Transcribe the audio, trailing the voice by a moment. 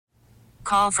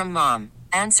Call from mom.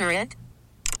 Answer it.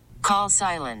 Call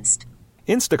silenced.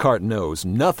 Instacart knows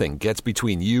nothing gets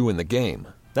between you and the game.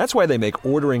 That's why they make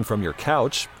ordering from your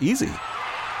couch easy.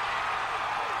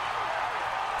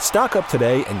 Stock up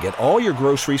today and get all your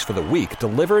groceries for the week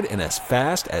delivered in as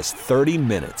fast as 30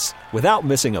 minutes without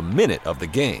missing a minute of the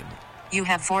game. You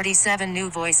have 47 new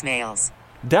voicemails.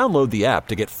 Download the app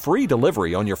to get free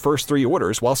delivery on your first 3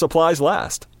 orders while supplies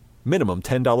last. Minimum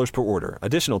 $10 per order.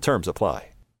 Additional terms apply.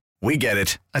 We get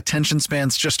it. Attention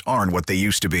spans just aren't what they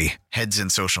used to be. Heads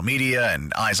in social media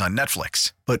and eyes on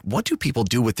Netflix. But what do people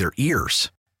do with their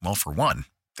ears? Well, for one,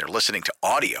 they're listening to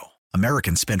audio.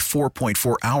 Americans spend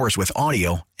 4.4 hours with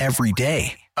audio every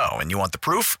day. Oh, and you want the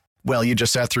proof? Well, you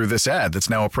just sat through this ad that's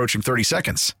now approaching 30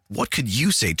 seconds. What could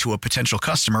you say to a potential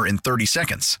customer in 30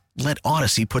 seconds? Let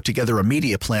Odyssey put together a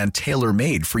media plan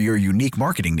tailor-made for your unique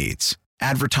marketing needs.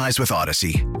 Advertise with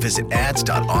Odyssey. Visit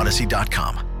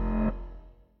ads.odyssey.com.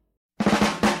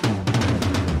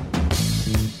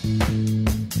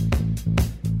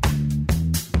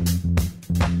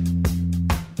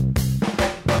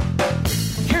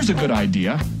 Here's a good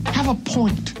idea. Have a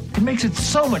point. It makes it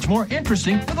so much more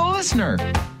interesting for the listener.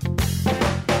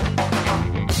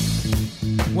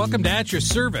 Welcome to At Your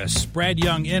Service. Brad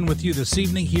Young in with you this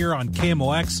evening here on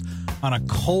KMOX on a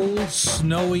cold,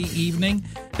 snowy evening.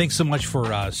 Thanks so much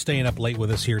for staying up late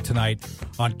with us here tonight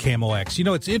on KMOX. You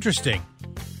know, it's interesting.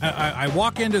 I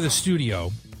walk into the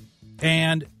studio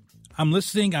and I'm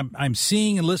listening. I'm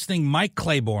seeing and listening Mike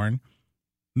Claiborne,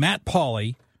 Matt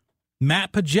Pauley,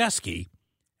 Matt Pajeski,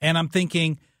 and I'm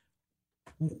thinking,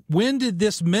 when did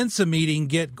this Mensa meeting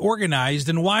get organized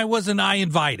and why wasn't I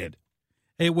invited?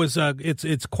 It was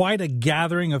it's quite a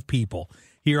gathering of people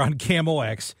here on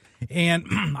KMOX, and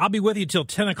I'll be with you till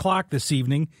 10 o'clock this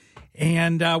evening,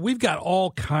 and we've got all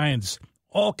kinds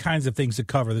of things to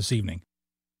cover this evening.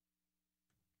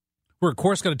 We're, of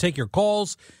course, going to take your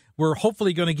calls. We're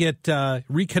hopefully going to get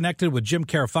reconnected with Jim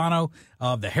Carafano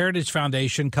of the Heritage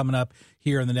Foundation coming up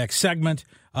here in the next segment.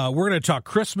 We're going to talk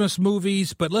Christmas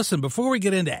movies. But listen, before we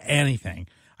get into anything,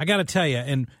 I got to tell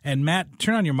you, and Matt,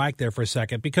 turn on your mic there for a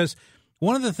second, because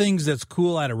one of the things that's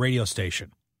cool at a radio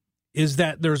station is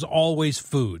that there's always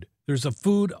food. There's a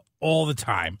food all the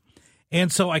time.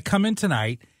 And so I come in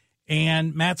tonight,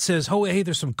 and Matt says, oh, hey,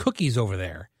 there's some cookies over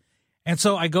there. And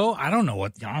so I go, I don't know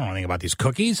anything about these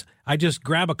cookies. I just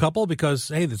grab a couple because,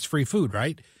 hey, that's free food,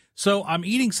 right? So I'm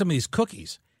eating some of these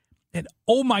cookies. And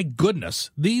oh my goodness,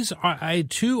 I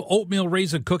had 2 oatmeal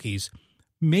raisin cookies,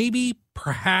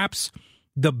 perhaps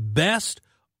the best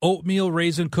oatmeal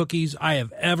raisin cookies I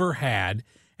have ever had.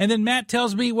 And then Matt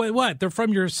tells me, what? They're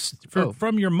from your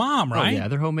mom, right? Oh, yeah,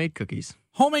 they're homemade cookies.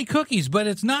 Homemade cookies, but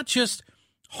it's not just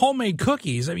homemade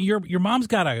cookies. I mean, your mom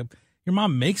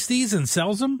makes these and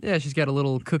sells them? Yeah, she's got a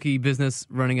little cookie business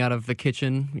running out of the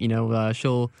kitchen. You know,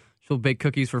 she'll bake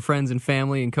cookies for friends and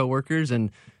family and coworkers,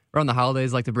 and around the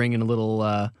holidays, like to bring in a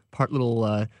little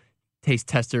taste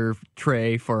tester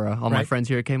tray for all my friends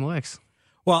here at KMOX.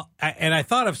 Well, I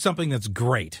thought of something that's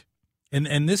great,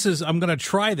 and this is, I'm going to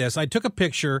try this. I took a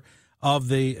picture of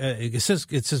the it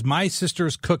says My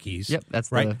Sister's Cookies. Yep, that's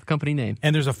the company name,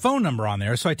 and there's a phone number on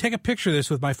there. So I take a picture of this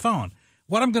with my phone.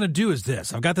 What I'm going to do is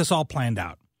this. I've got this all planned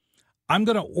out. I'm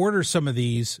going to order some of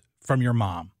these from your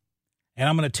mom, and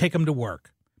I'm going to take them to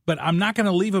work. But I'm not going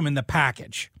to leave them in the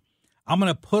package. I'm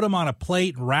going to put them on a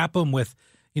plate and wrap them with,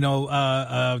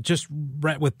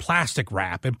 with plastic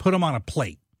wrap and put them on a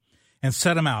plate and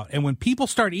set them out. And when people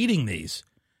start eating these,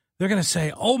 they're going to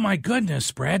say, oh, my goodness,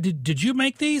 Brad, did you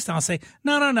make these? And I'll say,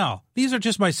 no. These are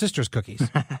just my sister's cookies.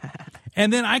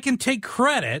 And then I can take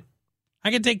credit.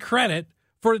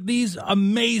 For these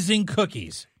amazing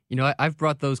cookies. You know, I've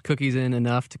brought those cookies in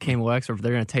enough to KMOX, or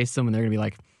they're going to taste them and they're going to be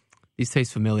like, these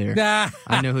taste familiar.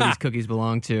 I know who these cookies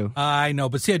belong to. I know,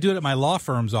 but see, I do it at my law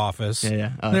firm's office.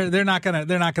 Yeah. They're not gonna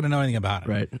know anything about it.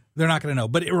 Right. They're not gonna know.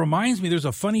 But it reminds me, there's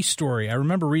a funny story. I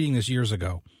remember reading this years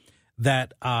ago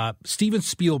that Steven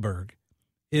Spielberg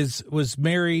was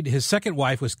married. His second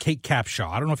wife was Kate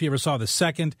Capshaw. I don't know if you ever saw the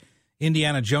second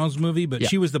Indiana Jones movie, but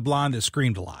she was the blonde that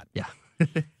screamed a lot. Yeah.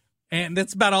 And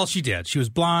that's about all she did. She was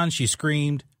blonde. She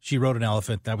screamed. She rode an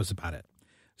elephant. That was about it.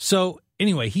 So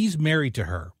anyway, he's married to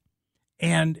her.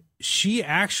 And she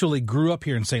actually grew up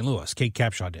here in St. Louis. Kate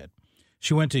Capshaw did.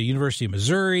 She went to University of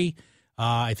Missouri.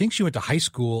 I think she went to high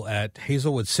school at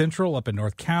Hazelwood Central up in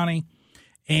North County.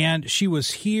 And she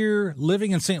was here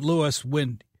living in St. Louis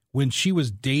when she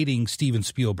was dating Steven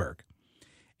Spielberg.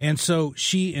 And so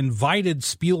she invited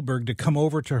Spielberg to come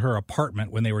over to her apartment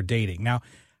when they were dating. Now,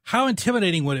 how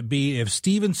intimidating would it be if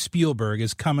Steven Spielberg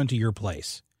is coming to your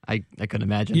place? I couldn't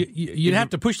imagine. You'd have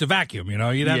to push the vacuum, you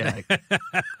know. You'd have to.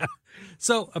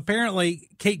 So apparently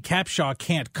Kate Capshaw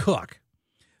can't cook.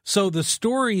 So the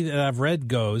story that I've read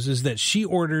goes is that she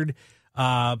ordered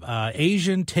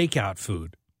Asian takeout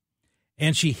food,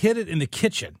 and she hid it in the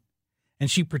kitchen, and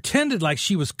she pretended like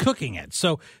she was cooking it.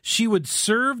 So she would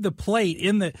serve the plate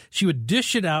she would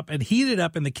dish it up and heat it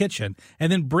up in the kitchen,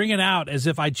 and then bring it out as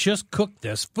if I just cooked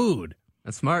this food.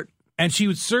 That's smart. And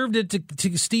she served it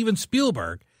to Steven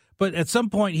Spielberg. But at some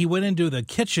point, he went into the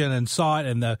kitchen and saw it,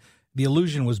 and the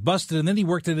illusion was busted, and then he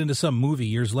worked it into some movie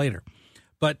years later.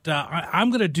 But I'm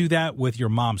going to do that with your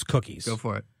mom's cookies. Go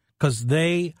for it. Because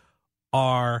they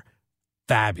are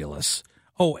fabulous.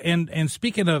 Oh, and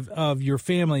speaking of your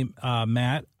family,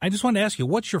 Matt, I just wanted to ask you,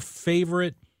 what's your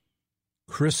favorite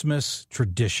Christmas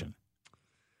tradition?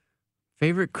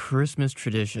 Favorite Christmas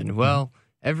tradition? Well,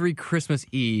 every Christmas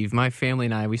Eve, my family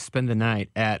and I, we spend the night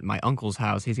at my uncle's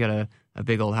house. He's got a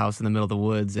big old house in the middle of the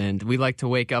woods, and we like to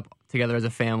wake up together as a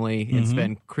family and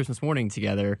spend Christmas morning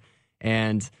together.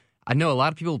 And I know a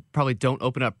lot of people probably don't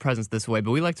open up presents this way,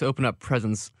 but we like to open up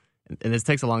presents, and this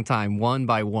takes a long time, one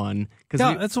by one.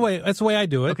 Yeah, that's the way I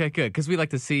do it. Okay, good, because we like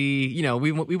to see,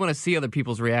 we want to see other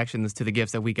people's reactions to the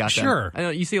gifts that we got them. Sure. I know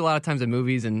you see a lot of times in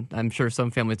movies, and I'm sure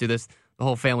some families do this, the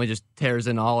whole family just tears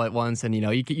in all at once, and,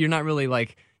 you're not really,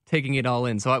 taking it all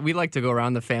in. So we like to go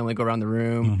around the family, go around the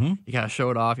room. You kind of show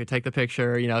it off. You take the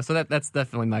picture, So that's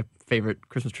definitely my favorite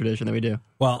Christmas tradition that we do.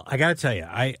 Well, I got to tell you,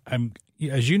 I'm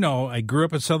as you know, I grew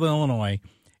up in Southern Illinois,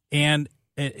 and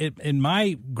in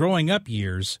my growing up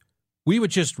years, we would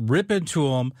just rip into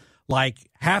them like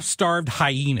half-starved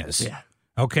hyenas,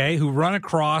 okay, who run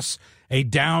across a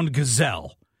downed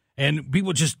gazelle, and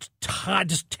people just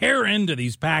tear into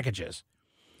these packages.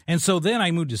 And so then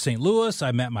I moved to St. Louis.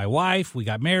 I met my wife. We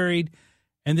got married.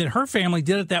 And then her family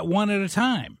did it that one at a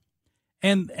time.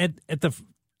 And at the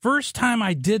first time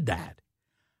I did that,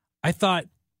 I thought,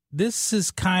 this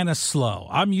is kind of slow.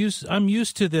 I'm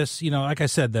used to this, like I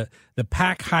said, the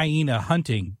pack hyena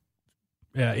hunting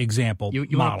example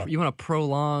model. You want to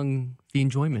prolong the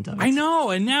enjoyment of it. I know.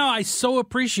 And now I so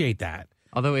appreciate that.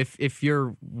 Although if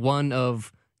you're one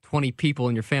of 20 people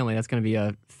in your family, that's going to be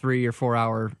a 3 or 4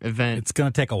 hour event. It's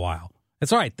going to take a while.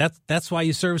 That's all right. That's why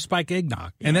you serve spiked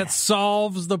eggnog. And that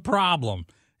solves the problem.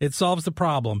 It solves the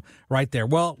problem right there.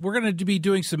 Well, we're going to be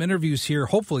doing some interviews here,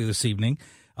 hopefully this evening.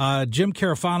 Jim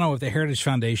Carafano of the Heritage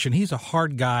Foundation, he's a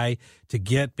hard guy to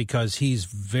get because he's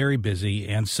very busy.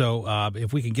 And so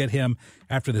if we can get him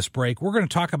after this break, we're going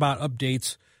to talk about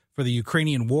updates for the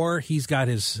Ukrainian war. He's got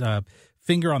his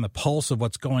finger on the pulse of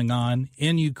what's going on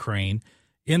in Ukraine,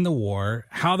 in the war,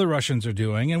 how the Russians are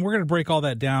doing, and we're going to break all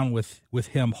that down with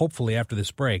him, hopefully, after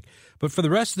this break. But for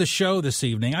the rest of the show this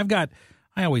evening,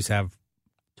 I always have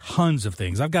tons of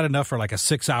things. I've got enough for like a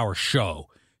 6-hour show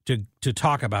to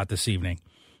talk about this evening.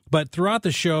 But throughout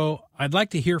the show, I'd like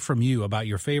to hear from you about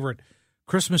your favorite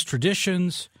Christmas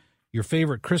traditions, your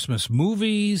favorite Christmas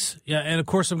movies, and of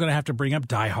course, I'm going to have to bring up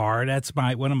Die Hard. That's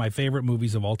one of my favorite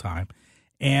movies of all time.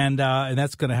 And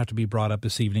that's going to have to be brought up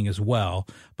this evening as well.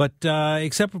 But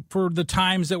except for the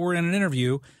times that we're in an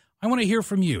interview, I want to hear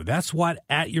from you. That's what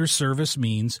At Your Service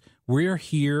means. We're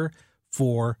here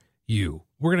for you.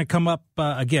 We're going to come up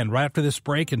again right after this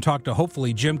break and talk to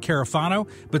hopefully Jim Carafano.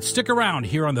 But stick around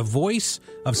here on the Voice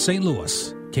of St.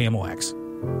 Louis, KMOX.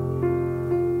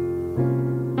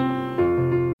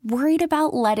 Worried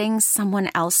about letting someone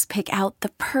else pick out the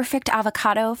perfect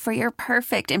avocado for your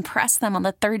perfect impress them on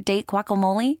the third date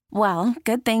guacamole? Well,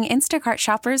 good thing Instacart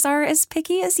shoppers are as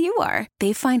picky as you are.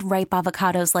 They find ripe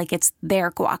avocados like it's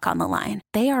their guac on the line.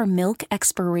 They are milk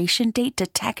expiration date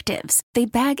detectives. They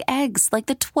bag eggs like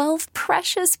the 12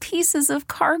 precious pieces of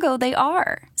cargo they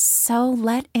are. So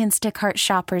let Instacart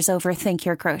shoppers overthink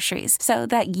your groceries so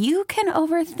that you can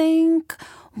overthink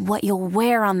what you'll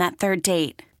wear on that third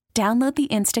date. Download the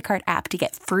Instacart app to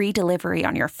get free delivery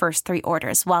on your first 3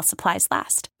 orders while supplies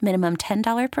last. Minimum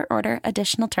 $10 per order.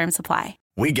 Additional terms apply.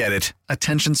 We get it.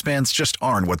 Attention spans just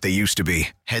aren't what they used to be.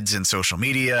 Heads in social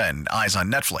media and eyes on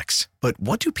Netflix. But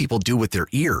what do people do with their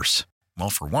ears? Well,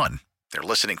 for one, they're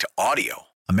listening to audio.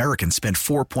 Americans spend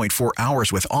 4.4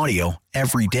 hours with audio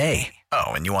every day. Oh,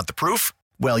 and you want the proof?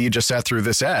 Well, you just sat through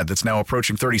this ad that's now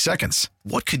approaching 30 seconds.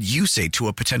 What could you say to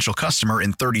a potential customer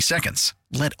in 30 seconds?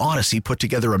 Let Odyssey put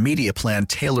together a media plan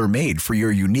tailor-made for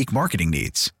your unique marketing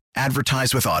needs.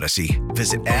 Advertise with Odyssey.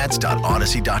 Visit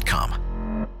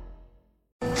ads.odyssey.com.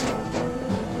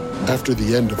 After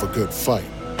the end of a good fight,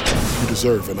 you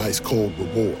deserve an ice-cold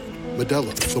reward.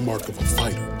 Modelo is the mark of a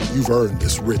fighter. You've earned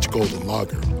this rich golden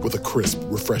lager with a crisp,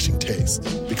 refreshing taste.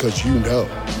 Because you know,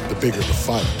 the bigger the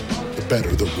fight, the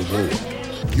better the reward.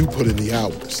 You put in the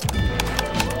hours,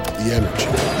 the energy,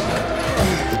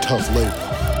 the tough labor.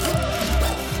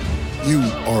 You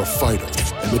are a fighter,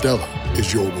 and Modelo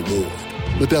is your reward.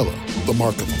 Modelo, the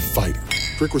mark of a fighter.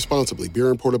 Drink responsibly. Beer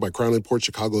imported by Crown Imports,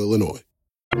 Chicago, Illinois.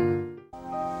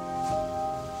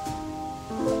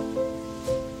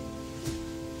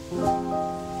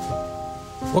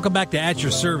 Welcome back to At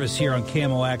Your Service here on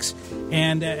KMOX.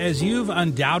 And as you've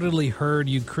undoubtedly heard,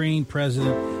 Ukraine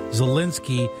President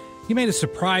Zelensky, he made a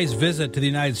surprise visit to the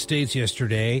United States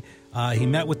yesterday. He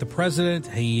met with the president.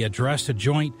 He addressed a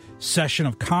joint session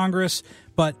of Congress.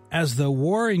 But as the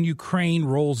war in Ukraine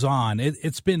rolls on,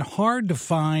 it's been hard to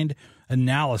find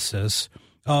analysis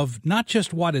of not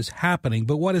just what is happening,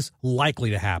 but what is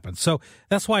likely to happen. So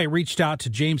that's why I reached out to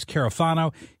James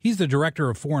Carafano. He's the Director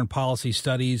of Foreign Policy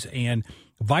Studies and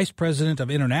Vice President of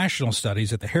International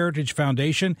Studies at the Heritage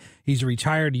Foundation. He's a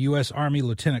retired U.S. Army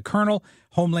Lieutenant Colonel,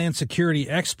 Homeland Security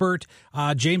expert.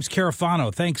 James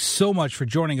Carafano, thanks so much for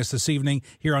joining us this evening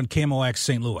here on KMOX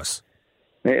St. Louis.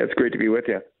 Hey, it's great to be with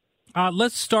you.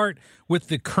 Let's start with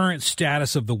the current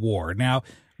status of the war. Now,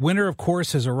 winter, of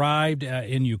course, has arrived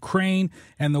in Ukraine,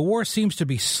 and the war seems to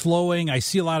be slowing. I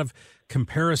see a lot of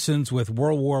comparisons with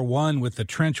World War I with the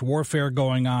trench warfare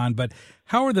going on, but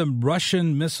how are the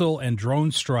Russian missile and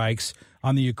drone strikes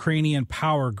on the Ukrainian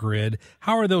power grid,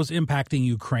 how are those impacting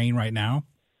Ukraine right now?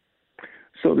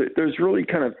 So there's really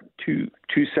kind of two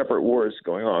separate wars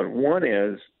going on. One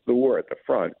is the war at the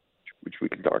front, which we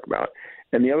can talk about,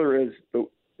 and the other is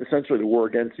essentially the war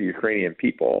against the Ukrainian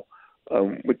people,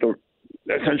 with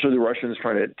essentially the Russians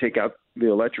trying to take out the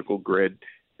electrical grid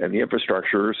and the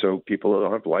infrastructure so people that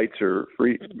don't have lights or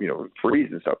freeze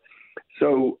and stuff.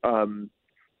 So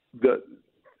the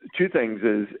two things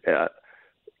is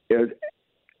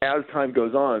as time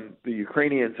goes on, the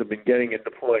Ukrainians have been getting and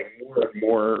deploying more and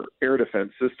more air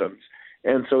defense systems.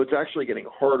 And so it's actually getting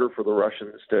harder for the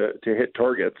Russians to hit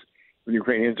targets. The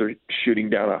Ukrainians are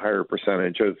shooting down a higher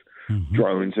percentage of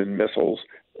drones and missiles.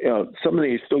 Some of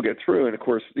these still get through. And, of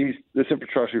course, this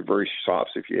infrastructure is very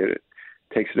soft. If you hit it,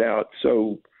 takes it out.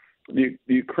 So the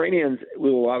Ukrainians,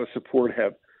 with a lot of support,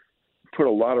 have put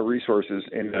a lot of resources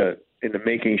into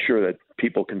making sure that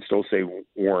people can still stay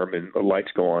warm and the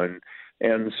lights go on.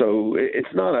 And so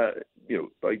it's not a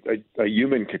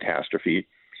human catastrophe,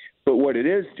 but what it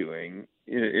is doing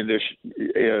in this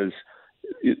is,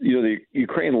 the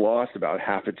Ukraine lost about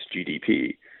half its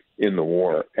GDP in the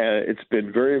war, and it's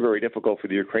been very, very difficult for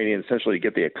the Ukrainians essentially to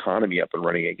get the economy up and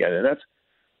running again. And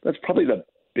that's probably the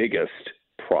biggest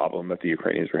problem that the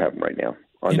Ukrainians are having right now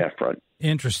on that front.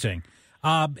 Interesting.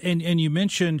 And you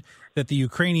mentioned that the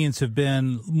Ukrainians have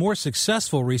been more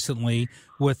successful recently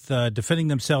with defending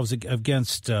themselves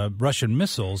against Russian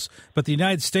missiles. But the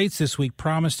United States this week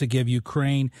promised to give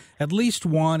Ukraine at least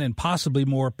one and possibly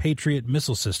more Patriot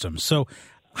missile systems. So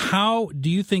how do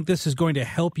you think this is going to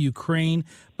help Ukraine?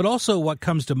 But also what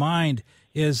comes to mind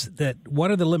is that what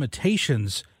are the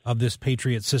limitations of this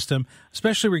Patriot system,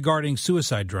 especially regarding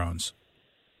suicide drones?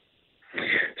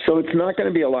 So it's not going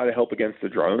to be a lot of help against the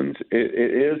drones. It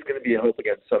is going to be a help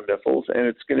against some missiles, and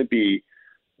it's going to be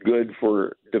good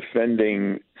for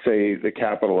defending, say, the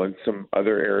capital and some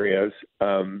other areas.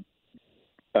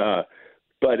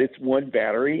 But it's one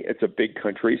battery. It's a big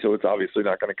country, so it's obviously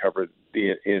not going to cover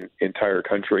the entire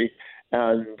country.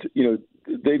 And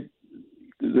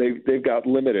they've got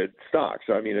limited stock.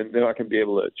 So I mean, they're not going to be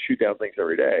able to shoot down things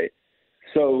every day.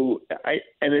 So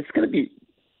and it's going to be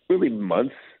really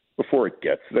months before it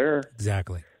gets there.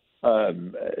 Exactly.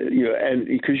 And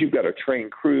because you've got to train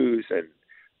crews and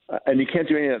you can't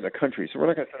do anything in the country. So we're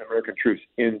not going to send American troops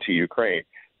into Ukraine.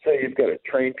 So you've got to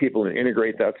train people and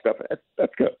integrate that stuff.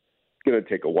 That's going to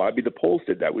take a while. I mean, the Poles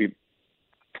did that.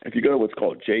 If you go to what's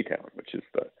called J-Town, which is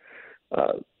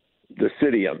the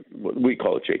city, we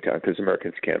call it J-Town because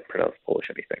Americans can't pronounce Polish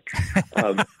anything.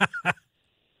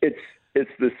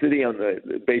 It's the city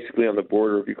basically on the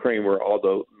border of Ukraine where all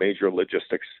the major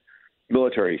logistics,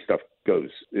 military stuff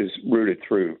is routed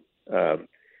through.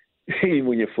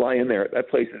 When you fly in there, that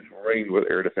place is ringed with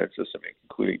air defense systems,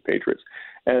 including Patriots.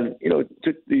 And it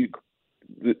took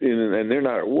and they're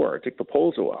not at war. It took the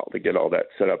Poles a while to get all that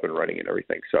set up and running and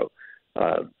everything. So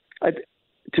I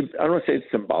don't want to say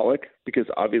it's symbolic because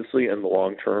obviously in the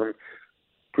long term,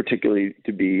 particularly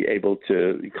to be able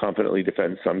to confidently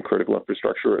defend some critical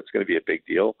infrastructure, it's going to be a big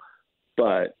deal.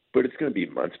 But it's going to be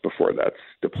months before that's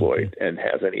deployed and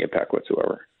has any impact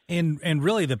whatsoever. And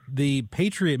really, the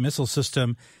Patriot missile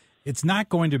system, it's not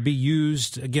going to be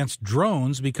used against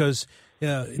drones because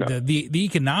the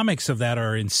economics of that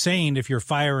are insane. If you're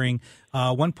firing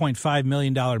 $1.5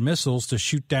 million missiles to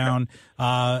shoot down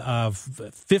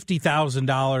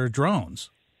 $50,000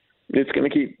 drones, it is going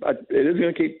to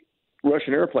keep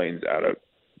Russian airplanes out of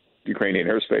Ukrainian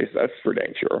airspace. That's for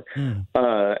dang sure.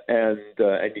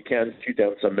 And you can shoot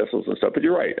down some missiles and stuff. But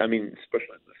you're right. I mean,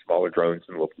 especially the smaller drones,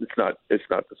 and it's not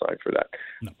designed for that.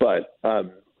 No. But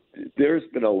there's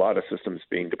been a lot of systems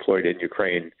being deployed in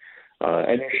Ukraine,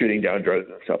 and they're shooting down drones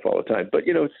and stuff all the time. But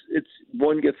it's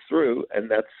one gets through, and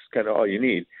that's kind of all you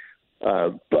need.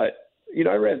 But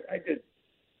I did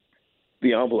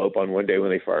the envelope on one day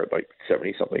when they fired like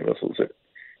 70-something missiles.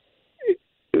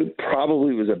 It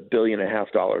probably was $1.5 billion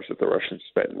that the Russians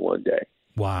spent in one day.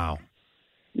 Wow.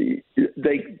 They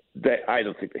I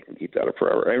don't think they can keep that up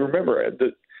forever. I remember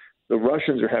the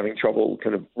Russians are having trouble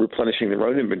kind of replenishing their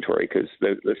own inventory because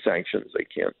the sanctions. They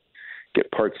can't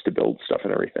get parts to build stuff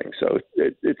and everything. So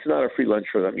it's not a free lunch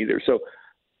for them either. So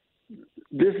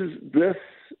this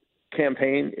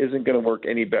campaign isn't going to work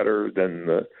any better than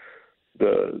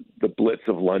the Blitz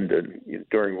of London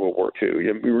during World War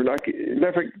II. We were not. Matter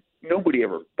of fact, nobody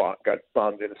ever got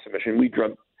bombed into submission. We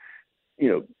dropped,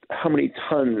 how many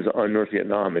tons on North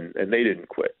Vietnam, and they didn't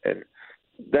quit. And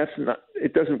that's not.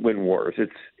 It doesn't win wars.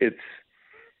 It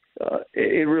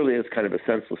really is kind of a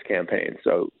senseless campaign.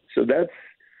 So that's.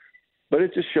 But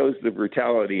it just shows the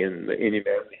brutality and the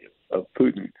inhumanity of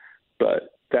Putin.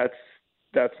 But that's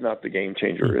not the game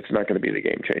changer. It's not going to be the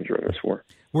game changer in this war.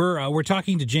 We're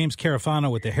talking to James Carafano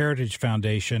with the Heritage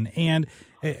Foundation, and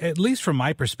at least from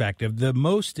my perspective, the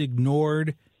most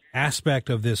ignored aspect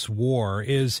of this war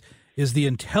is the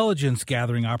intelligence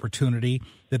gathering opportunity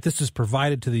that this has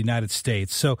provided to the United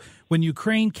States. So when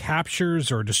Ukraine captures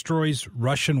or destroys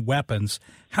Russian weapons,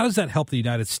 how does that help the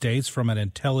United States from an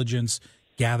intelligence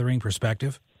gathering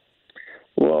perspective?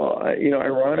 Well,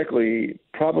 ironically,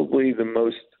 probably the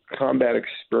most combat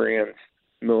experienced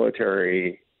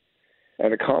military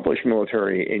and accomplished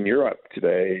military in Europe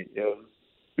today is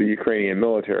the Ukrainian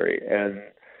military, and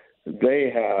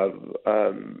they have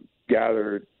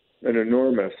gathered an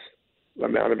enormous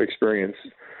amount of experience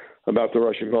about the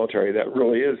Russian military that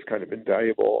really is kind of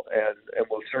invaluable and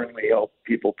will certainly help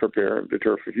people prepare and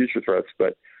deter for future threats.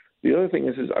 But the other thing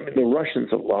is the Russians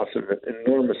have lost an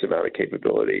enormous amount of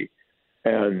capability,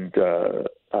 and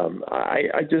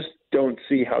I just don't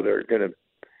see how they're going to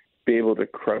be able to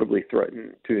credibly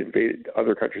threaten to invade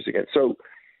other countries again. So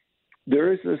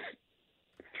there is this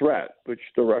threat, which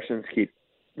the Russians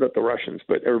not the Russians,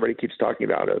 but everybody keeps talking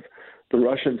about, of the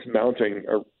Russians mounting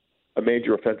a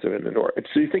major offensive in the north.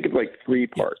 So you think of like three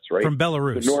parts, right? From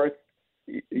Belarus. The north.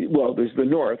 Well, there's the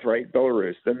north, right?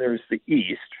 Belarus. Then there's the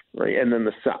east, right? And then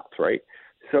the south, right?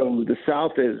 So the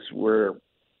south is where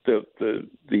the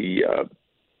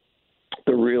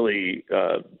really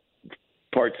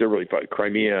parts that are really fought,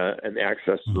 Crimea and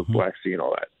access to the Black Sea and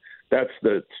all that. That's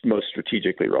the most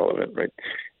strategically relevant, right?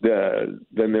 Then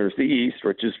there's the east,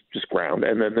 which is just ground,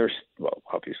 and then there's, well,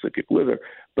 obviously people live there.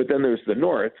 But then there's the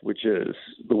north, which is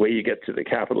the way you get to the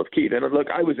capital of Kyiv. And look,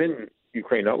 I was in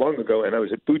Ukraine not long ago, and I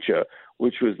was at Bucha,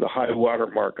 which was the high water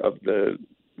mark of the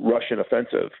Russian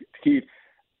offensive to Kyiv,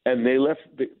 and they left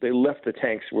the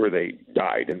tanks where they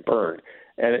died and burned,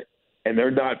 and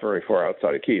they're not very far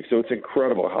outside of Kyiv. So it's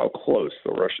incredible how close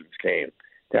the Russians came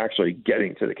to actually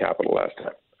getting to the capital last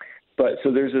time. But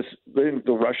so there's this,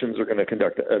 the Russians are going to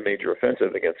conduct a major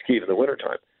offensive against Kyiv in the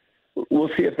wintertime. We'll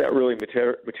see if that really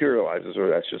materializes, or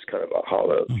that's just kind of a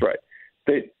hollow threat.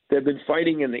 They've been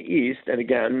fighting in the east, and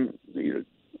again,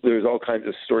 there's all kinds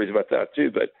of stories about that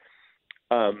too. But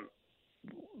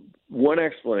one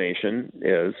explanation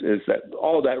is that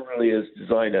all that really is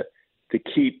designed to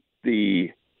keep the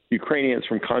Ukrainians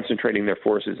from concentrating their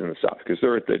forces in the south, because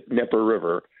they're at the Dnieper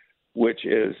River, which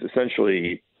is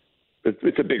essentially,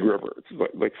 it's a big river.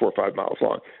 It's like 4 or 5 miles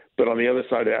long. But on the other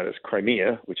side of that is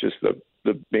Crimea, which is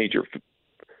the major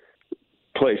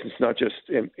place. It's not just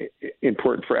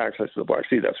important for access to the Black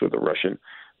Sea. That's where the Russian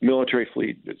military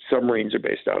fleet, submarines are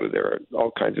based out of there,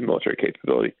 all kinds of military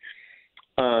capability.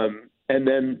 And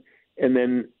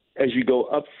then as you go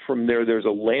up from there, there's a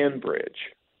land bridge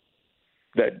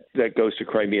that goes to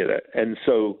Crimea. And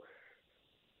so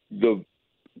the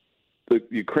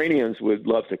Ukrainians would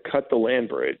love to cut the land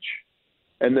bridge,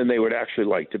 and then they would actually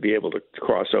like to be able to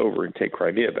cross over and take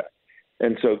Crimea back.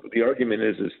 And so the argument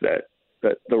is that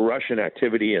the Russian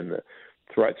activity and the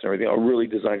threats and everything are really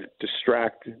designed to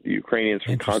distract the Ukrainians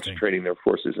from concentrating their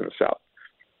forces in the south.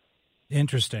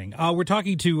 Interesting. We're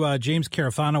talking to James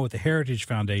Carafano with the Heritage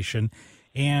Foundation.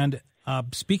 And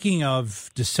speaking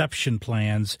of deception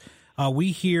plans,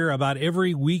 we hear about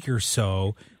every week or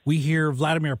so, we hear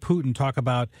Vladimir Putin talk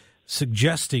about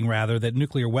suggesting, rather, that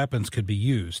nuclear weapons could be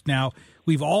used. Now,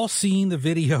 we've all seen the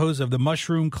videos of the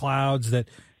mushroom clouds that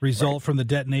result from the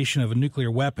detonation of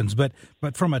nuclear weapons. But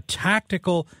from a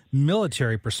tactical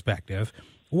military perspective,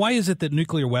 Why is it that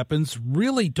nuclear weapons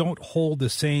really don't hold the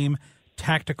same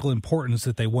tactical importance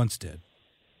that they once did?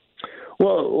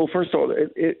 Well, first of all,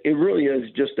 it really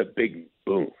is just a big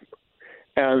boom.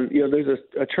 And, there's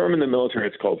a term in the military,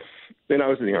 it's called, and I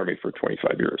was in the Army for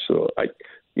 25 years, so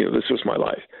this was my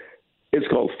life. It's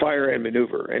called fire and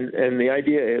maneuver. And the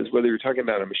idea is, whether you're talking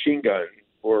about a machine gun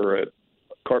or a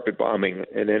carpet bombing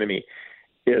an enemy,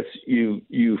 is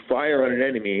you fire on an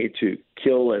enemy to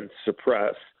kill and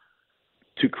suppress,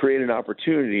 to create an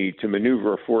opportunity to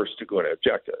maneuver a force to go on an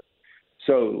objective.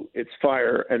 So it's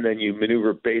fire, and then you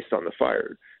maneuver based on the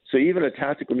fire. So even a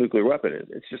tactical nuclear weapon,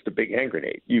 it's just a big hand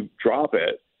grenade. You drop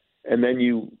it, and then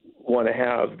you want to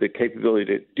have the capability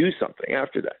to do something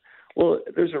after that. Well,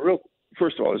 there's a real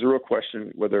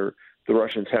question whether the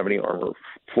Russians have any armor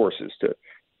forces to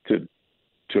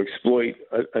exploit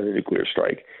a nuclear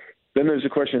strike. Then there's a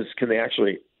question: can they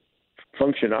actually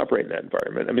function, operate in that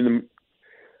environment? I mean,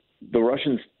 the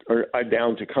Russians are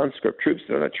down to conscript troops.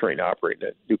 They're not trained to operate in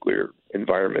a nuclear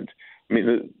environment. I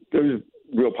mean, there's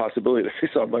a real possibility that if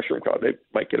they saw a mushroom cloud, they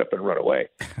might get up and run away.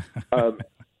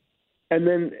 And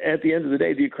then at the end of the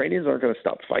day, the Ukrainians aren't going to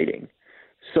stop fighting.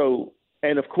 So,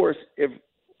 and of course, if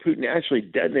Putin actually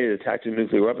detonated a tactical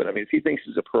nuclear weapon, I mean, if he thinks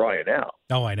he's a pariah now.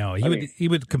 Oh, I know. He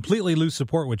would completely lose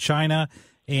support with China,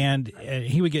 and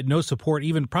he would get no support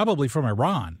even probably from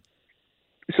Iran.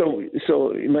 So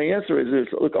my answer is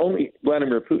look, only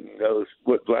Vladimir Putin knows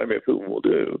what Vladimir Putin will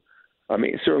do. I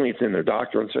mean, certainly it's in their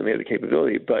doctrine, certainly they have the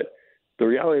capability, but the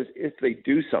reality is if they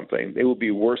do something, they will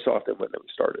be worse off than when they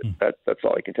started. That's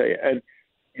all I can tell you. And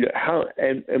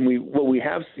what we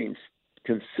have seen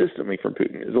consistently from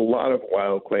Putin is a lot of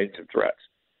wild claims and threats,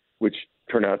 which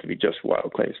turn out to be just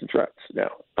wild claims and threats.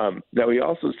 Now he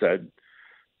also said,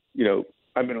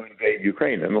 I'm going to invade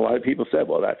Ukraine, and a lot of people said,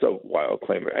 well, that's a wild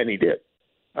claim, and he did.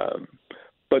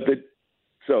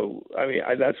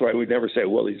 That's why I would never say,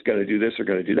 well, he's going to do this or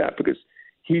going to do that, because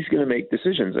he's going to make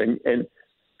decisions.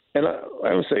 And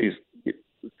I would say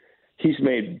he's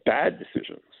made bad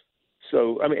decisions.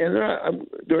 So, I mean, and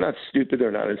they're not stupid,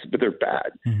 but they're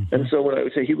bad. Mm-hmm. And so when I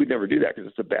would say he would never do that because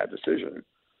it's a bad decision,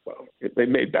 well, they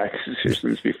made bad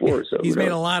decisions before. So he's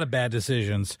made a lot of bad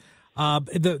decisions.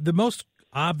 The most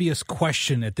obvious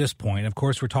question at this point, of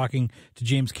course, we're talking to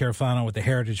James Carafano with the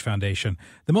Heritage Foundation.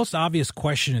 The most obvious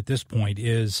question at this point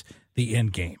is the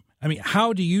end game. I mean,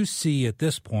 how do you see at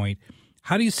this point,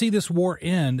 how do you see this war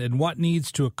end, and what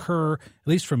needs to occur, at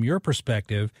least from your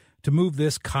perspective, to move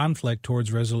this conflict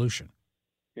towards resolution?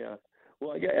 Yeah.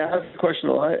 Well, I get asked the question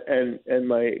a lot, and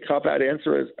my cop-out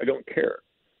answer is I don't care.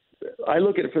 I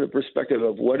look at it from the perspective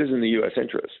of what is in the U.S.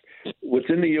 interest. What's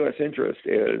in the U.S. interest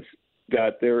is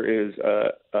that there is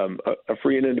a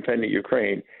free and independent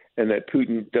Ukraine, and that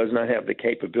Putin does not have the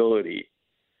capability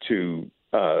to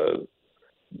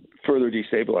further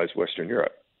destabilize Western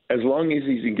Europe. As long as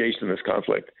he's engaged in this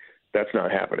conflict, that's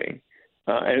not happening.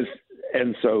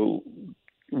 And so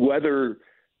whether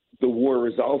the war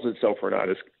resolves itself or not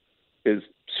is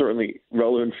certainly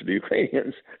relevant for the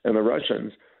Ukrainians and the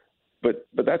Russians, but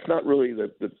that's not really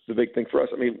the big thing for us.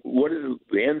 I mean, what does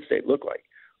the end state look like?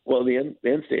 Well, the end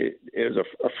state is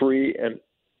a free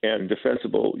and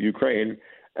defensible Ukraine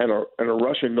and a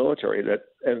Russian military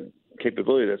and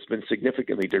capability that's been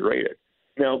significantly degraded.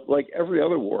 Now, like every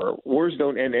other war, wars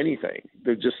don't end anything.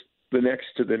 They're just the next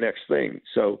to the next thing.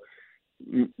 So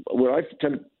what I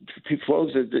tend to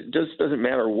folks is it just doesn't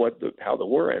matter how the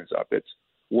war ends up. It's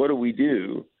what do we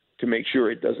do to make sure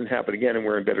it doesn't happen again and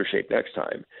we're in better shape next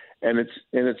time. And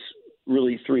it's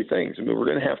really three things. I mean, we're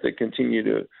going to have to continue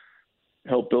to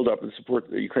help build up and support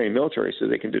the Ukrainian military so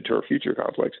they can deter future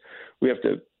conflicts. We have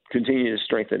to continue to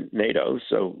strengthen NATO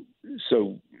so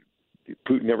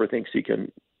Putin never thinks he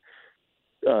can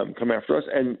come after us.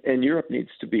 And Europe needs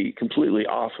to be completely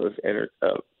off of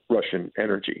Russian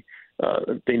energy.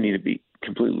 They need to be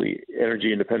completely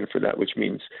energy independent for that, which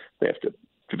means they have to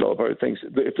develop other things.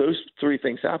 If those three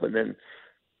things happen, then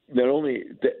not only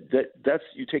that's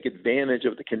you take advantage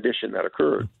of the condition that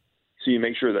occurred, so you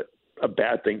make sure that a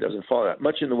bad thing doesn't follow that.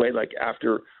 Much in the way like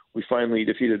after we finally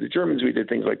defeated the Germans, we did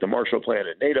things like the Marshall Plan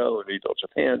in NATO and rebuilt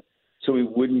Japan, so we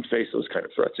wouldn't face those kind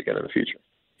of threats again in the future.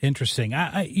 Interesting.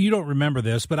 You don't remember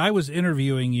this, but I was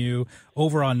interviewing you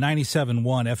over on 97.1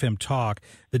 FM Talk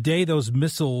the day those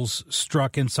missiles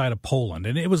struck inside of Poland.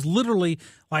 And it was literally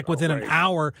like within an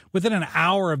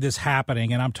hour of this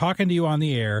happening. And I'm talking to you on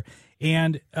the air,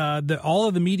 And all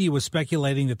of the media was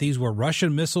speculating that these were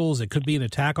Russian missiles. It could be an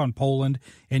attack on Poland.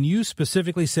 And you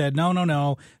specifically said,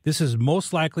 no, this is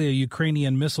most likely a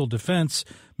Ukrainian missile defense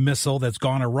missile that's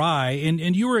gone awry.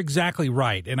 And you were exactly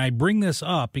right. And I bring this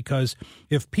up because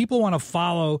if people want to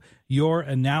follow your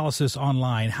analysis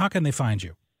online, how can they find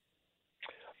you?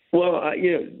 Well,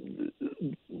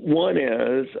 one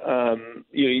is,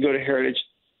 you go to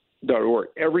heritage.org.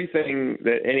 Everything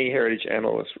that any Heritage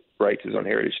analyst writes is on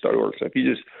heritage.org. So if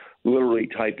you just literally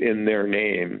type in their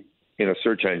name in a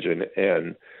search engine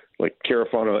and like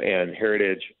Carafano and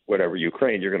Heritage, whatever,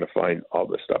 Ukraine, you're going to find all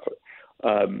this stuff.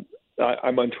 I'm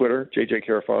on Twitter, JJ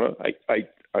Carafano.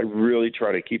 I really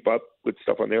try to keep up with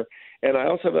stuff on there. And I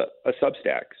also have a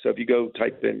Substack. So if you go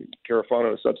type in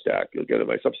Carafano Substack, you'll get to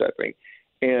my Substack thing.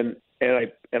 And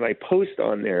I post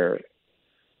on there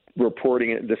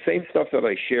reporting it, the same stuff that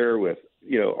I share with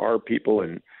our people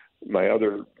and my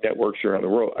other networks around the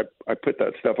world. I put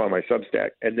that stuff on my Substack,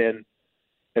 and then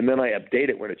I update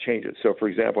it when it changes. So, for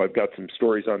example, I've got some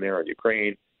stories on there on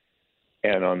Ukraine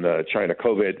and on the China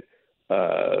COVID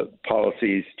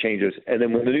policies changes, and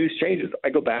then when the news changes, I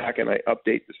go back and I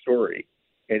update the story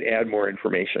and add more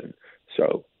information.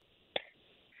 So.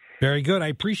 Very good. I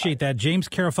appreciate that. James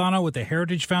Carafano with the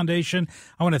Heritage Foundation.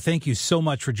 I want to thank you so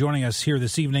much for joining us here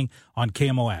this evening on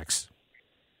KMOX.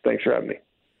 Thanks for having me.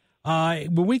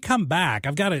 When we come back,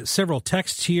 I've got several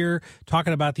texts here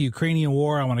talking about the Ukrainian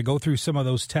war. I want to go through some of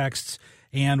those texts,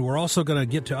 and we're also going to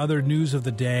get to other news of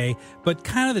the day. But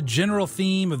kind of the general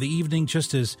theme of the evening,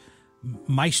 just as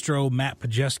Maestro Matt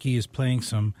Pajeski is playing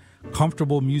some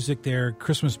comfortable music there,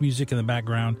 Christmas music in the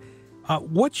background.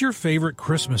 What's your favorite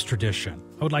Christmas tradition?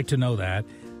 I would like to know that.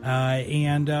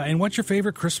 And what's your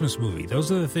favorite Christmas movie? Those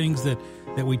are the things that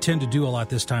we tend to do a lot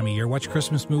this time of year. Watch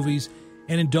Christmas movies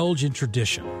and indulge in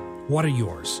tradition. What are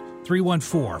yours?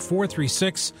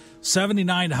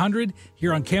 314-436-7900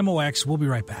 here on KMOX. We'll be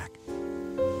right back.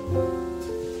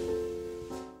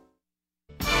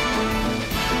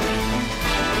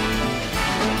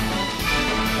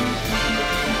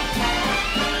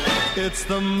 It's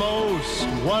the most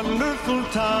wonderful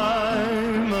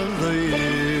time of the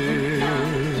year.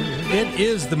 It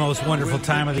is the most wonderful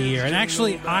time of the year. And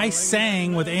actually, I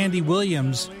sang with Andy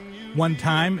Williams one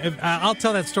time. I'll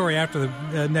tell that story after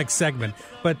the next segment.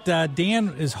 But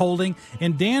Dan is holding,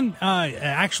 and Dan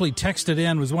actually texted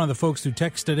in, was one of the folks who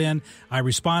texted in. I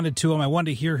responded to him. I wanted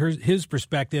to hear his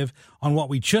perspective on what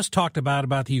we just talked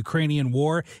about the Ukrainian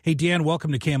war. Hey, Dan,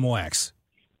 welcome to KMOX.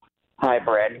 Hi,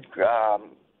 Brad.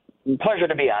 Pleasure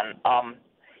to be on. I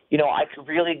could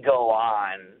really go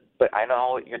on, but I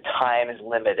know your time is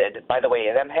limited. By the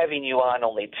way, them having you on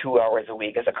only 2 hours a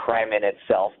week is a crime in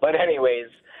itself. But anyways,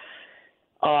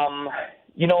 the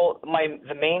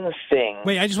main thing.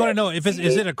 Wait, I just want to know, is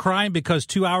it a crime because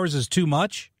 2 hours is too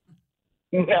much?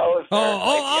 No.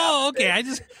 Sir. Okay. I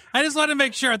just wanted to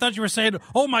make sure. I thought you were saying,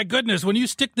 oh my goodness, when you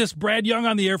stick this Brad Young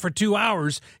on the air for 2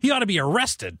 hours, he ought to be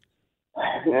arrested.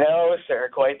 No, sir,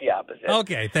 quite the opposite.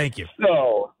 Okay, thank you.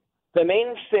 So, the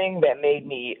main thing that made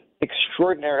me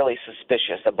extraordinarily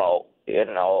suspicious about,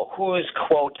 whose,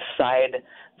 quote, side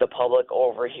the public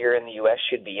over here in the U.S.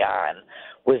 should be on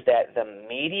was that the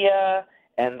media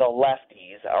and the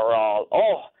lefties are all,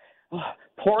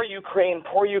 poor Ukraine,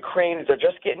 they're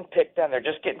just getting picked on,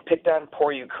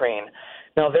 poor Ukraine.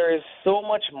 Now, there is so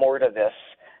much more to this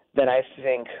than I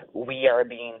think we are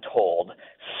being told,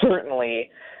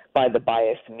 certainly by the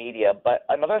biased media. But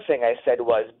another thing I said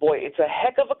was, boy, it's a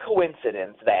heck of a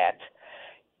coincidence that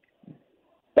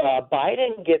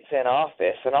Biden gets in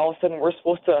office and all of a sudden we're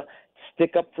supposed to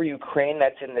stick up for Ukraine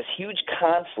that's in this huge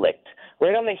conflict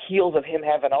right on the heels of him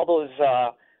having all those,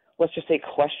 let's just say,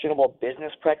 questionable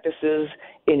business practices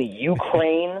in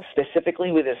Ukraine,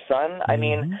 specifically with his son. I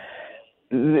mean,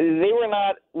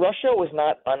 Russia was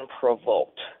not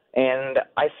unprovoked. And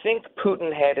I think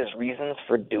Putin had his reasons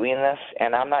for doing this,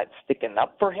 and I'm not sticking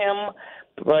up for him,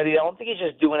 but I don't think he's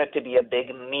just doing it to be a big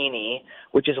meanie,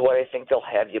 which is what I think they'll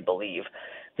have you believe.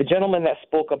 The gentleman that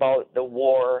spoke about the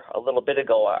war a little bit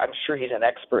ago, I'm sure he's an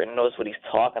expert and knows what he's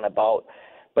talking about,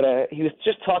 but he was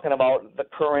just talking about the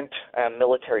current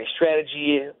military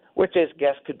strategy, which I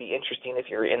guess could be interesting if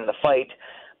you're in the fight,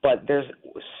 but there's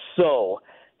so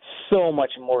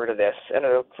much more to this, and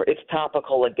it's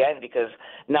topical again because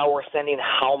now we're sending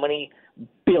how many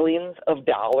billions of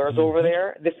dollars over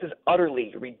there? This is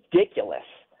utterly ridiculous.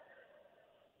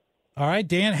 All right,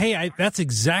 Dan. Hey, that's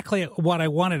exactly what I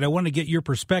wanted. I wanted to get your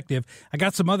perspective. I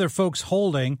got some other folks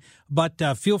holding, but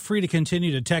feel free to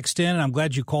continue to text in, and I'm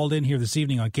glad you called in here this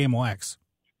evening on KMOX.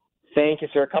 Thank you,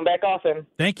 sir. Come back often.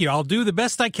 Thank you. I'll do the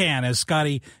best I can, as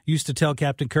Scotty used to tell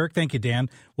Captain Kirk. Thank you, Dan.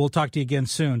 We'll talk to you again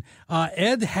soon.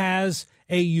 Ed has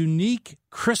a unique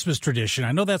Christmas tradition.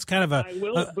 I know that's kind of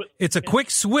it's a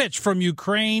quick switch from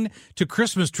Ukraine to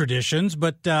Christmas traditions,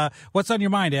 but what's on your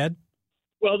mind, Ed?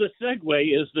 Well, the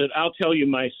segue is that I'll tell you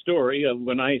my story of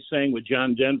when I sang with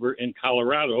John Denver in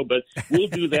Colorado, but we'll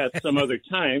do that some other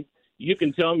time. You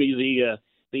can tell me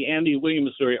the Andy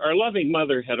Williams story. Our loving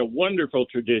mother had a wonderful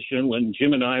tradition when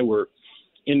Jim and I were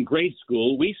in grade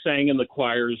school. We sang in the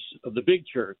choirs of the big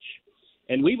church,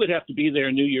 and we would have to be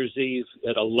there New Year's Eve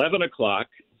at 11 o'clock,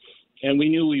 and we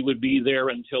knew we would be there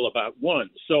until about 1.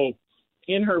 So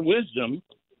in her wisdom,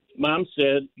 Mom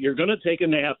said, you're going to take a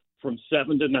nap from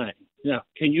 7 to 9. Now,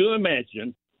 can you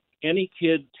imagine any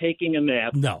kid taking a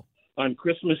nap on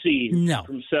Christmas Eve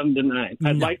from 7 to 9?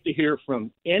 I'd like to hear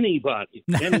from anybody,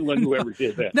 anyone who ever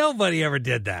did that. Nobody ever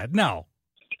did that, no.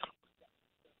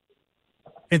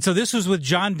 And so this was with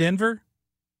John Denver?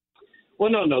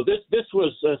 Well, no. This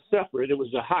was separate. It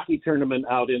was a hockey tournament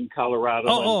out in Colorado.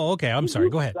 Oh, okay. I'm sorry.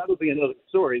 Go ahead. That would be another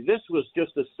story. This was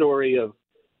just a story of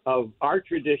our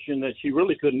tradition that she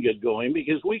really couldn't get going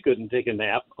because we couldn't take a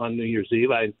nap on New Year's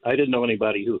Eve. I didn't know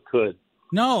anybody who could.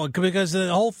 No, because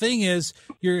the whole thing is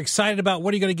you're excited about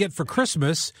what are you going to get for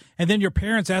Christmas, and then your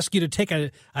parents ask you to take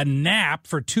a nap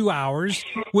for 2 hours,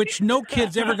 which no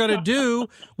kid's ever going to do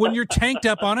when you're tanked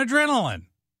up on adrenaline.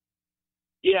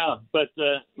 Yeah, but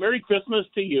Merry Christmas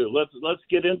to you. Let's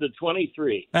get into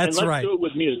 23. That's and let's right. do it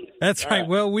with music. That's right.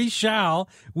 Well, we shall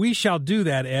do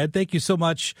that, Ed. Thank you so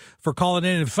much for calling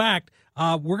in. In fact,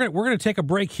 we're gonna take a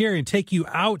break here and take you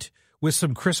out with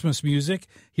some Christmas music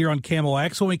here on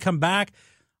KMOX. When we come back,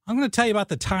 I'm going to tell you about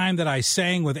the time that I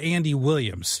sang with Andy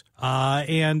Williams,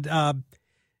 and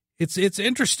it's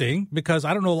interesting because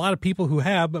I don't know a lot of people who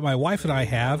have, but my wife and I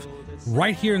have.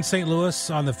 Right here in St. Louis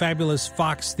on the fabulous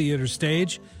Fox Theater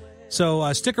stage.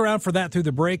 So stick around for that through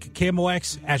the break.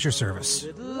 KMOX at your service.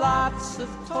 With lots of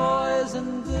toys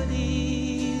and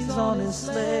goodies on his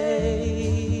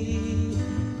sleigh.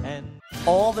 And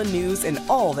all the news and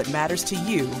all that matters to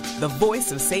you. The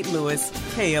voice of St. Louis,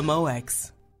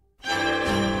 KMOX.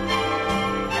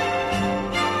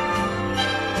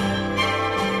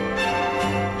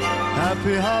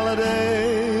 Happy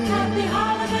holiday. Happy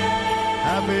holiday.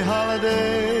 Happy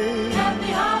holiday.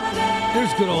 Happy holiday.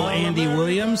 There's good old Andy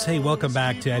Williams. Hey, welcome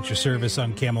back to At Your Service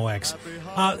on KMOX.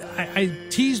 I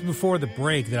teased before the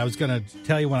break that I was going to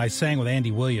tell you when I sang with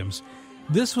Andy Williams.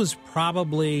 This was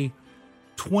probably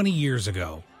 20 years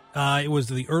ago. It was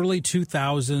the early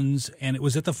 2000s, and it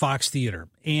was at the Fox Theater.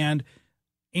 And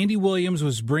Andy Williams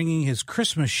was bringing his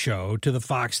Christmas show to the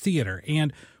Fox Theater.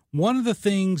 And one of the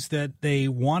things that they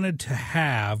wanted to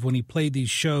have when he played these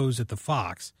shows at the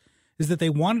Fox is that they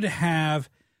wanted to have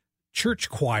church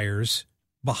choirs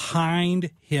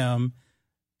behind him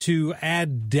to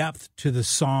add depth to the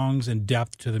songs and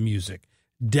depth to the music,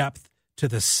 depth to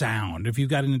the sound. If you've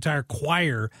got an entire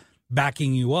choir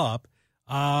backing you up,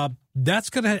 that's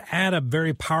going to add a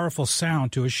very powerful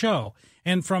sound to a show.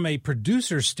 And from a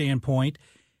producer's standpoint,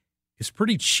 it's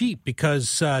pretty cheap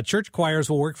because church choirs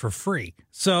will work for free.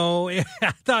 So I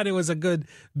thought it was a good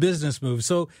business move.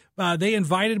 So they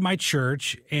invited my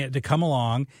church to come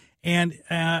along, and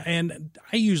I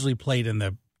usually played in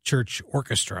the church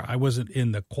orchestra. I wasn't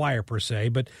in the choir per se,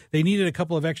 but they needed a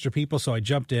couple of extra people, so I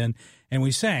jumped in and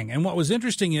we sang. And what was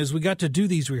interesting is we got to do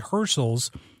these rehearsals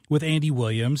with Andy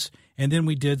Williams, and then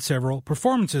we did several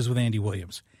performances with Andy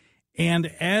Williams.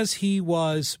 And as he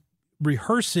was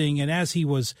rehearsing and as he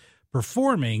was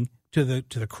performing to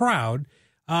the crowd,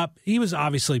 he was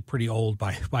obviously pretty old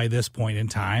by this point in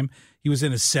time. He was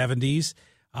in his 70s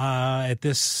at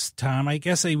this time. I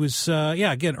guess he was,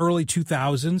 again, early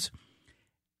 2000s.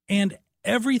 And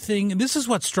everything, and this is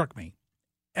what struck me,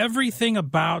 everything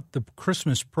about the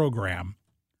Christmas program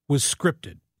was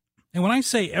scripted. And when I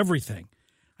say everything,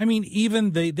 I mean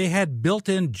even they had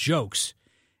built-in jokes.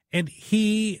 And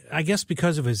he, I guess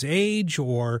because of his age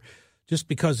or just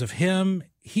because of him,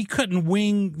 he couldn't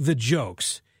wing the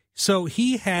jokes. So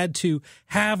he had to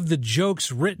have the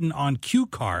jokes written on cue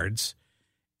cards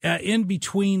in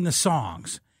between the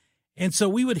songs. And so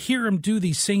we would hear him do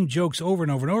these same jokes over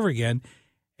and over and over again.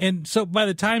 And so by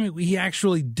the time he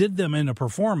actually did them in a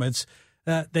performance,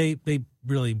 they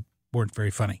really weren't very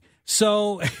funny.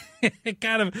 So it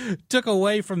kind of took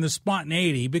away from the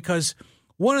spontaneity, because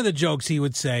one of the jokes he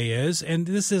would say is, and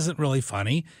this isn't really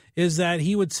funny, is that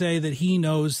he would say that he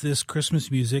knows this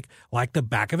Christmas music like the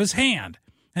back of his hand.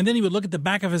 And then he would look at the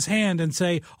back of his hand and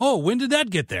say, oh, when did that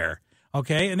get there?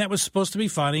 Okay, and that was supposed to be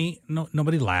funny. No,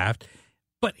 nobody laughed.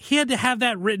 But he had to have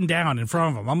that written down in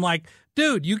front of him. I'm like,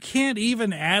 Dude, you can't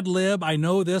even ad-lib, I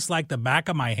know this like the back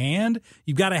of my hand.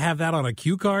 You've got to have that on a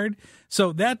cue card.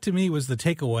 So that, to me, was the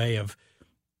takeaway of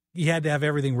he had to have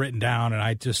everything written down, and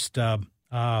I just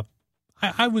I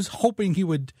was hoping he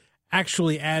would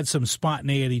actually add some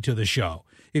spontaneity to the show.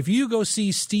 If you go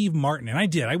see Steve Martin, and I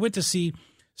did, I went to see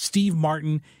Steve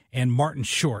Martin and Martin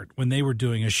Short when they were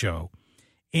doing a show.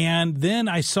 And then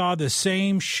I saw the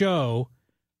same show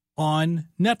on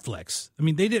Netflix. I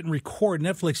mean,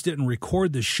 Netflix didn't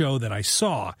record the show that I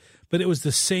saw, but it was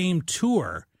the same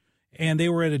tour, and they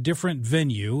were at a different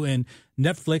venue, and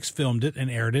Netflix filmed it and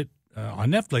aired it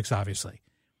on Netflix, obviously.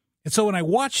 And so when I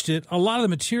watched it, a lot of the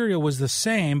material was the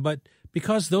same, but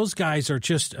because those guys are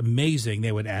just amazing,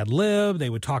 they would ad-lib, they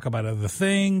would talk about other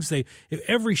things.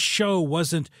 Every show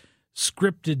wasn't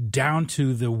scripted down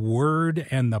to the word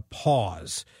and the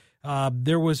pause.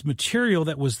 There was material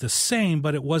that was the same,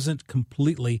 but it wasn't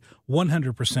completely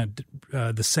 100%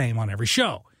 the same on every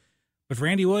show. But for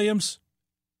Andy Williams,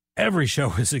 every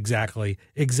show is exactly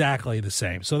the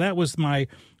same. So that was my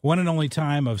one and only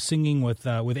time of singing with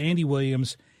Andy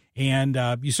Williams. And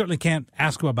you certainly can't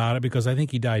ask him about it because I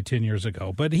think he died 10 years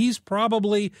ago. But he's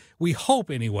probably, we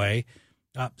hope anyway,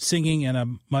 singing in a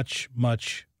much,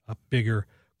 much bigger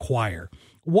choir.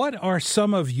 What are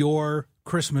some of your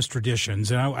Christmas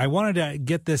traditions? And I wanted to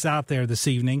get this out there this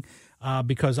evening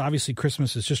because obviously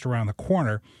Christmas is just around the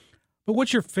corner. But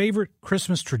what's your favorite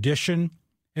Christmas tradition,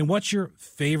 and what's your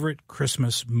favorite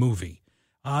Christmas movie?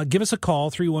 Give us a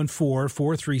call,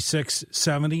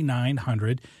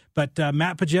 314-436-7900. But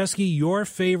Matt Pajeski,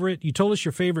 you told us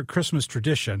your favorite Christmas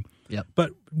tradition. Yep.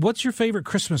 But what's your favorite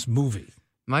Christmas movie?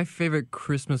 My favorite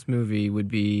Christmas movie would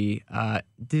be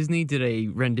Disney did a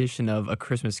rendition of A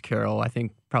Christmas Carol, I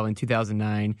think probably in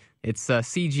 2009. It's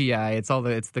CGI. It's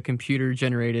the computer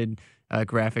generated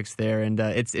graphics there, and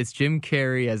it's Jim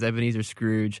Carrey as Ebenezer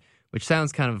Scrooge, which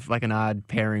sounds kind of like an odd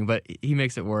pairing, but he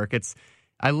makes it work.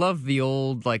 I love the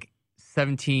old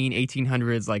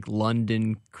 1800s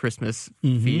London Christmas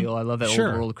feel. I love that old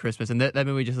world Christmas, and that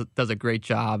movie just does a great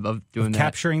job of doing that.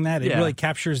 Capturing that. It really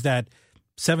captures that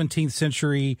 17th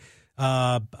century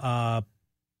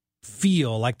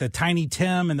feel, like the Tiny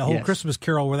Tim and the whole Christmas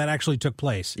Carol where that actually took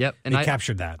place. Yep, and they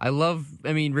captured that. I love.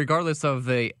 I mean, regardless of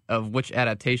which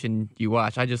adaptation you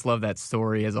watch, I just love that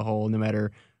story as a whole. No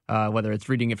matter whether it's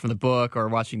reading it from the book or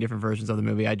watching different versions of the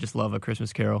movie, I just love A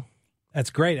Christmas Carol. That's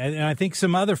great, and I think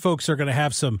some other folks are going to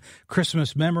have some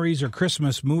Christmas memories or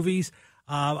Christmas movies.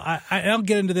 I'll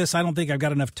get into this. I don't think I've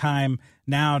got enough time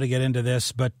now to get into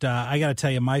this, but I got to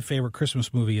tell you, my favorite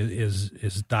Christmas movie is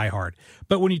Die Hard.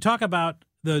 But when you talk about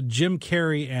the Jim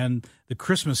Carrey and the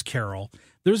Christmas Carol,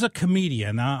 there's a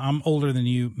comedian. I'm older than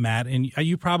you, Matt, and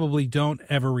you probably don't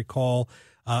ever recall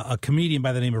a comedian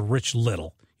by the name of Rich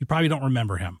Little. You probably don't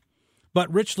remember him. But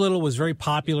Rich Little was very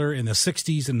popular in the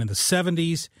 60s and in the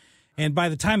 70s. And by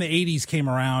the time the 80s came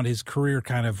around, his career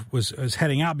kind of was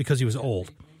heading out because he was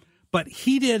old. But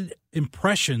he did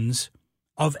impressions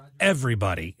of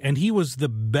everybody, and he was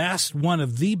one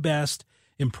of the best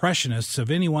impressionists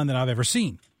of anyone that I've ever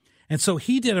seen. And so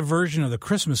he did a version of the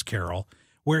Christmas Carol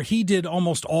where he did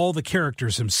almost all the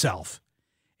characters himself.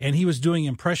 And he was doing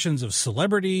impressions of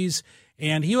celebrities,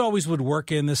 and he always would work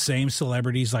in the same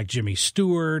celebrities like Jimmy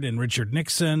Stewart and Richard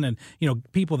Nixon and,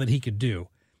 people that he could do.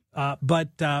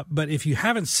 But if you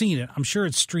haven't seen it, I'm sure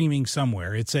it's streaming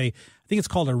somewhere. I think it's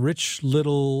called A Rich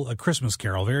Little Christmas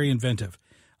Carol. Very inventive.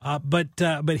 But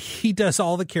he does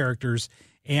all the characters.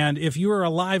 And if you were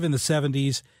alive in the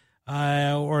 70s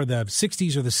or the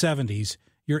 60s or the 70s,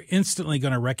 you're instantly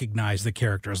going to recognize the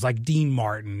characters like Dean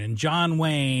Martin and John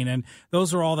Wayne. And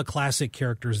those are all the classic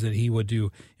characters that he would do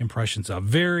impressions of.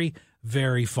 Very,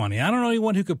 very funny. I don't know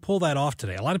anyone who could pull that off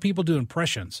today. A lot of people do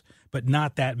impressions, but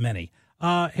not that many.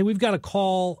 Hey, we've got a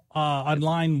call on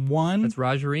line one. It's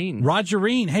Rogerine.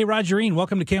 Rogerine. Hey, Rogerine,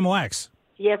 welcome to KMOX.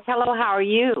 Yes, hello, how are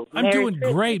you? I'm doing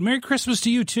great. Merry Christmas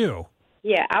to you, too.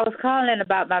 Yeah, I was calling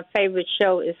about my favorite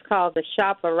show. It's called The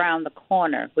Shop Around the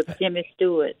Corner with Jimmy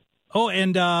Stewart. Oh,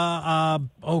 and,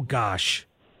 oh, gosh.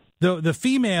 The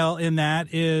female in that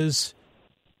is,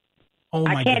 oh,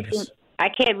 my goodness. I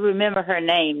can't remember her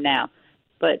name now,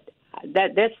 but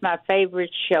that's my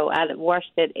favorite show. I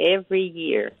watched it every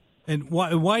year. And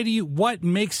what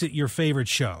makes it your favorite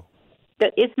show?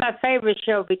 It's my favorite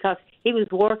show because he was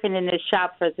working in this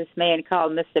shop for this man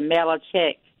called Mr.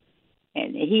 Melachek,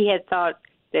 and he had thought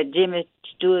that Jimmy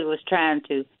Stewart was trying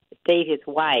to date his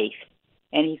wife,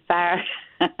 and he fired.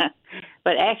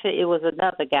 But actually, it was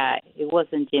another guy. It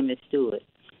wasn't Jimmy Stewart.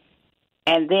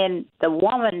 And then the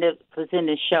woman that was in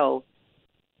the show,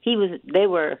 they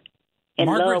were in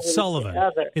love Margaret with Sullivan. each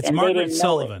other. It's and they Margaret didn't know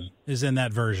Sullivan it. is in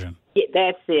that version. Yeah,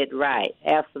 that's it, right.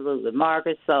 Absolutely.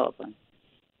 Margaret Sullivan.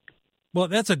 Well,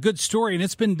 that's a good story, and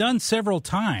it's been done several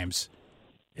times.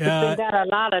 It's been done a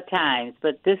lot of times,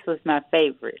 but this was my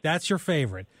favorite. That's your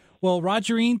favorite. Well,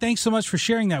 Rogerine, thanks so much for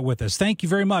sharing that with us. Thank you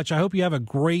very much. I hope you have a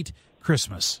great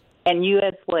Christmas. And you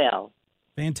as well.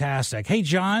 Fantastic. Hey,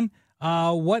 John,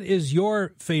 what is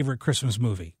your favorite Christmas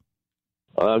movie?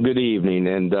 Good evening,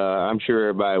 and I'm sure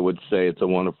everybody would say It's a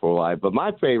Wonderful Life, but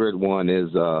my favorite one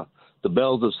is The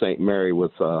Bells of St. Mary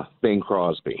with Bing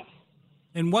Crosby.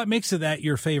 And what makes it that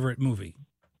your favorite movie?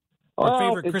 Or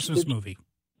favorite Christmas movie?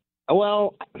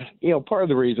 Well, part of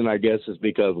the reason, I guess, is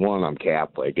because, one, I'm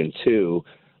Catholic, and two,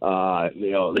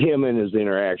 him and his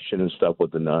interaction and stuff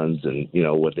with the nuns and,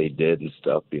 what they did and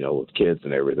stuff, with kids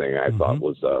and everything, I thought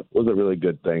was a really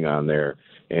good thing on there.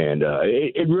 And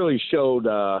it really showed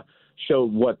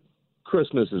what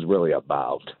Christmas is really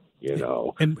about,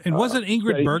 And wasn't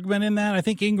Ingrid Bergman in that? I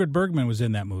think Ingrid Bergman was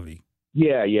in that movie.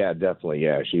 Yeah, definitely.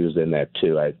 Yeah, she was in that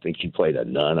too. I think she played a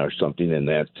nun or something in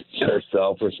that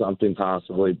herself or something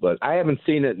possibly, but I haven't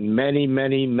seen it in many,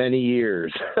 many, many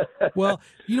years. Well,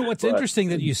 what's interesting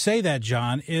that you say that,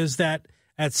 John, is that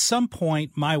at some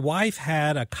point my wife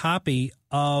had a copy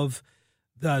of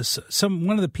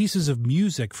one of the pieces of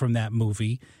music from that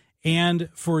movie, and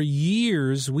for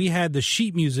years we had the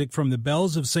sheet music from the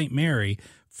Bells of St. Mary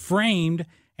framed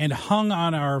and hung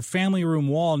on our family room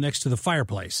wall next to the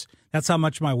fireplace. That's how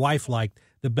much my wife liked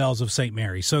the Bells of St.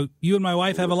 Mary. So you and my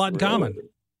wife have a lot in common.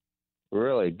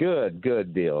 Really?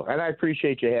 Good deal. And I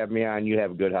appreciate you having me on. You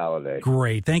have a good holiday.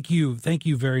 Great. Thank you. Thank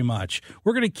you very much.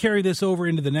 We're going to carry this over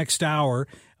into the next hour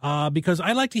because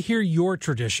I like to hear your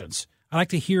traditions. I like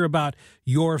to hear about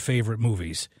your favorite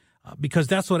movies. Because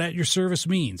that's what At Your Service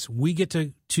means. We get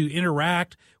to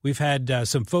interact. We've had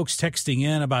some folks texting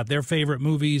in about their favorite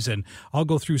movies, and I'll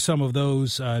go through some of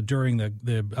those during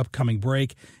the upcoming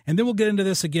break. And then we'll get into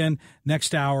this again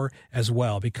next hour as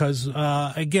well. Because,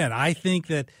 again, I think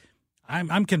that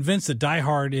I'm convinced that Die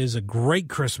Hard is a great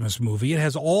Christmas movie. It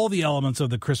has all the elements of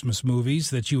the Christmas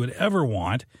movies that you would ever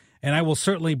want. And I will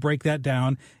certainly break that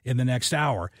down in the next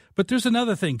hour. But there's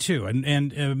another thing, too. And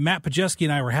Matt Pajeski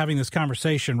and I were having this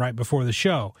conversation right before the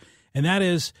show. And that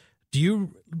is, do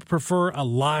you prefer a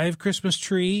live Christmas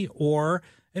tree or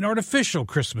an artificial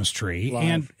Christmas tree?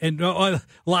 Live. And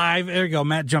live. There you go.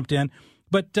 Matt jumped in.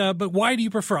 But why do you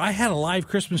prefer? I had a live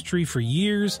Christmas tree for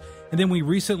years, and then we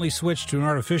recently switched to an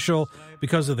artificial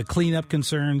because of the cleanup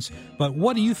concerns. But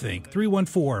what do you think?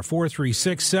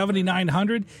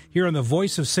 314-436-7900 here on the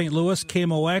Voice of St. Louis,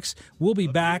 KMOX. We'll be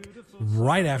back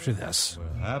right after this.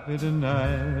 We're happy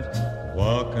tonight,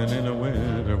 walking in a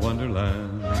winter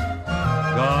wonderland.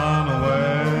 Gone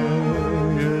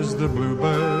away is the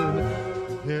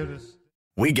bluebird, here to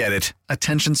We get it.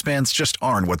 Attention spans just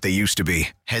aren't what they used to be.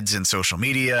 Heads in social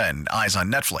media and eyes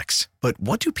on Netflix. But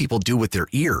what do people do with their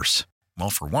ears? Well,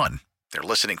 for one, they're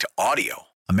listening to audio.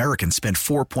 Americans spend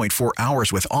 4.4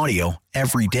 hours with audio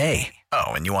every day. Oh,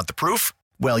 and you want the proof?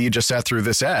 Well, you just sat through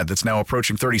this ad that's now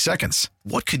approaching 30 seconds.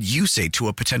 What could you say to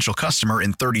a potential customer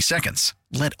in 30 seconds?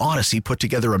 Let Odyssey put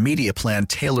together a media plan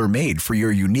tailor-made for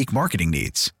your unique marketing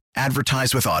needs.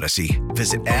 Advertise with Odyssey.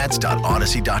 Visit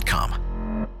ads.odyssey.com.